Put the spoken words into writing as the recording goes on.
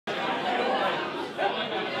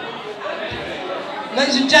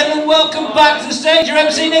Ladies and gentlemen, welcome back to the stage, your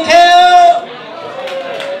MC Nick Hill!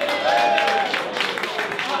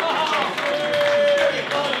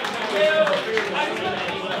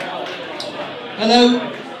 Hello,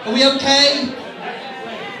 are we okay?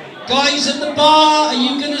 Guys at the bar, are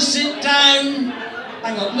you going to sit down?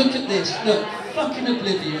 Hang on, look at this, look, fucking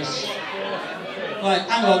oblivious. Right,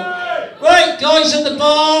 hang on. Right, guys at the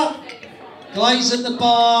bar,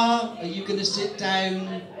 are you going to sit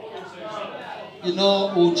down? You're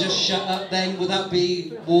not, or just shut up then? Would that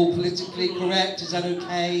be more politically correct? Is that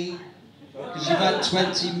okay? Because you've had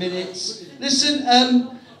 20 minutes. Listen,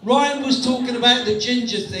 Ryan was talking about the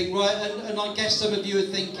ginger thing, right? And I guess some of you are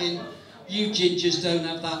thinking, you gingers don't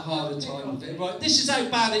have that hard a time with it, right? This is how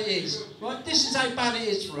bad it is, right? This is how bad it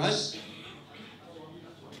is for us.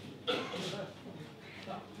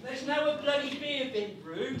 There's now a bloody beer being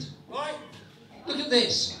brewed, right? Look at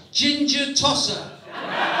this, ginger tosser.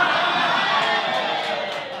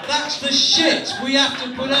 That's the shit we have to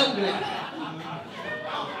put up with.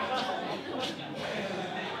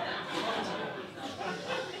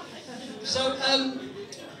 So,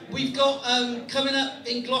 we've got, coming up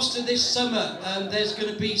in Gloucester this summer, there's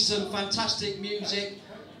going to be some fantastic music,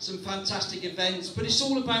 some fantastic events, but it's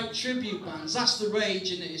all about tribute bands. That's the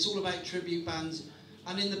rage, isn't it? It's all about tribute bands.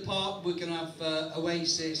 And in the park, we're going to have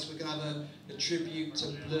Oasis, we're going to have a tribute to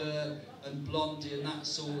Blur and Blondie and that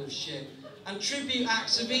sort of shit. And tribute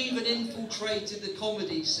acts have even infiltrated the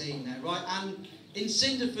comedy scene now, right? And in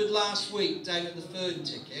Cinderford last week, down at the Fern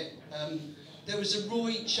Ticket, there was a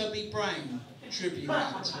Roy Chubby Brown tribute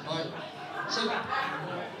act, right?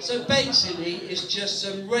 So basically, it's just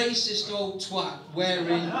some racist old twat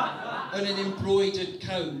wearing an embroidered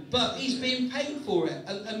coat, but he's being paid for it.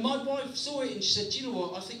 And my wife saw it and she said, "Do you know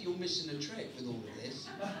what? I think you're missing a trick with all of this."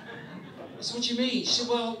 I said, "What do you mean?" She said,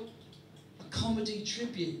 "Well, a comedy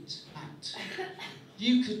tribute act.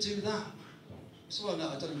 You could do that." I said, "Well, no,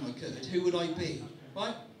 I don't think I could. Who would I be?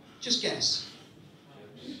 Right? Just guess."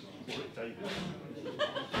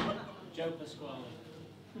 Joe Pasquale.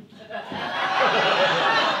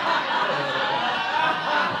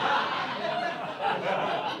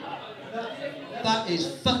 That is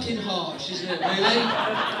fucking harsh, isn't it, really?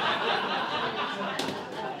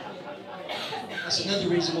 That's another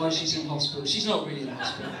reason why she's in hospital. She's not really in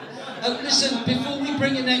hospital. Listen, before we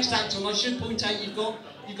bring the next act on, I should point out you've got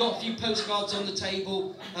a few postcards on the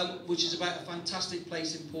table, which is about a fantastic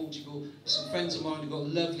place in Portugal. Some friends of mine have got a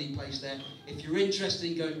lovely place there. If you're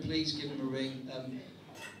interested in going, please give them a ring.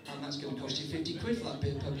 And that's going to cost you 50 quid for that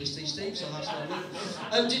bit of publicity, Steve, so that's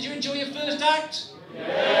lovely. Did you enjoy your first act?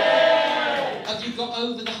 Yeah! Have you got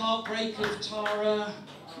over the heartbreak of Tara?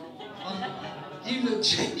 You look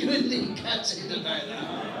genuinely gutted about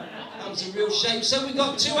that. That was a real shame. So we've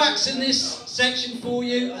got 2 acts in this section for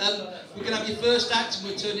you. We're going to have your first act and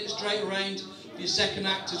we'll turn it straight around for your second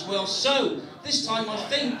act as well. So, this time I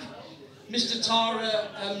think Mr. Tara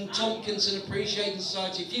Tompkinson Appreciating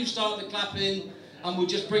Society, if you start the clapping, and we'll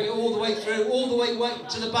just bring it all the way through, all the way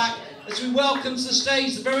to the back, as we welcome to the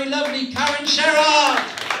stage the very lovely Karen Sherrard.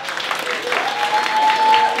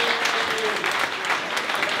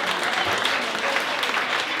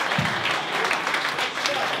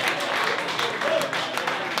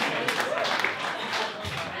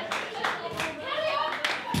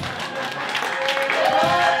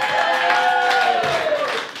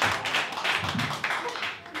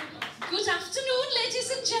 Good afternoon,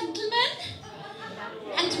 ladies and gentlemen.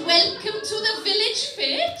 And welcome to the village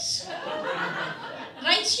fete,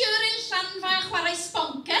 right here in Llanfair Chwarae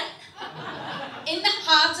Sponken, in the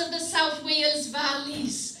heart of the South Wales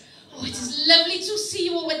valleys. Oh, it is lovely to see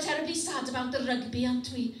you all. We're terribly sad about the rugby,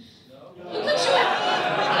 aren't we? Look at you,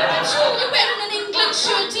 you're wearing an England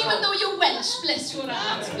shirt even though you're Welsh. Bless your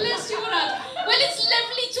heart, bless your heart. Well, it's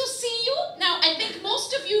lovely to see you. Now, I think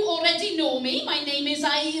most of you already know me. My name is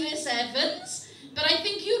Iris Evans. But I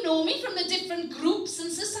think you know me from the different groups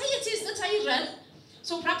and societies that I run.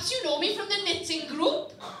 So perhaps you know me from the knitting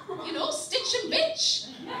group, you know, Stitch and Bitch.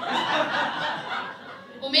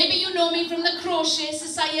 Or maybe you know me from the Crochet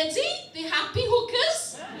Society, the Happy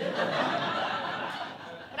Hookers.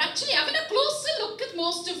 But actually, having a closer look at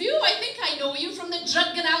most of you, I think I know you from the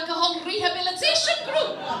Drug and Alcohol Rehabilitation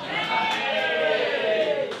Group.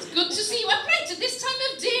 It's good to see you upright at this time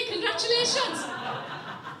of day. Congratulations.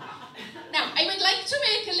 Now, I would like to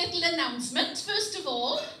make a little announcement, first of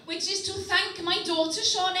all, which is to thank my daughter,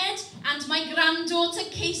 Sinead, and my granddaughter,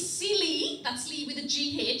 Casey Lee, that's Lee with a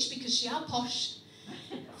GH because she are posh,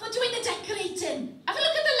 for doing the decorating. Have a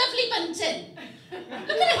look at the lovely bunting.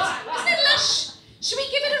 Look at it, isn't it lush? Should we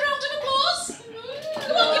give it a round of applause?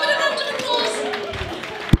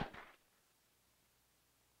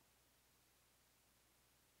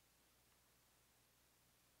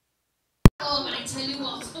 Oh, but I tell you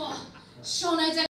what, oh, Sionna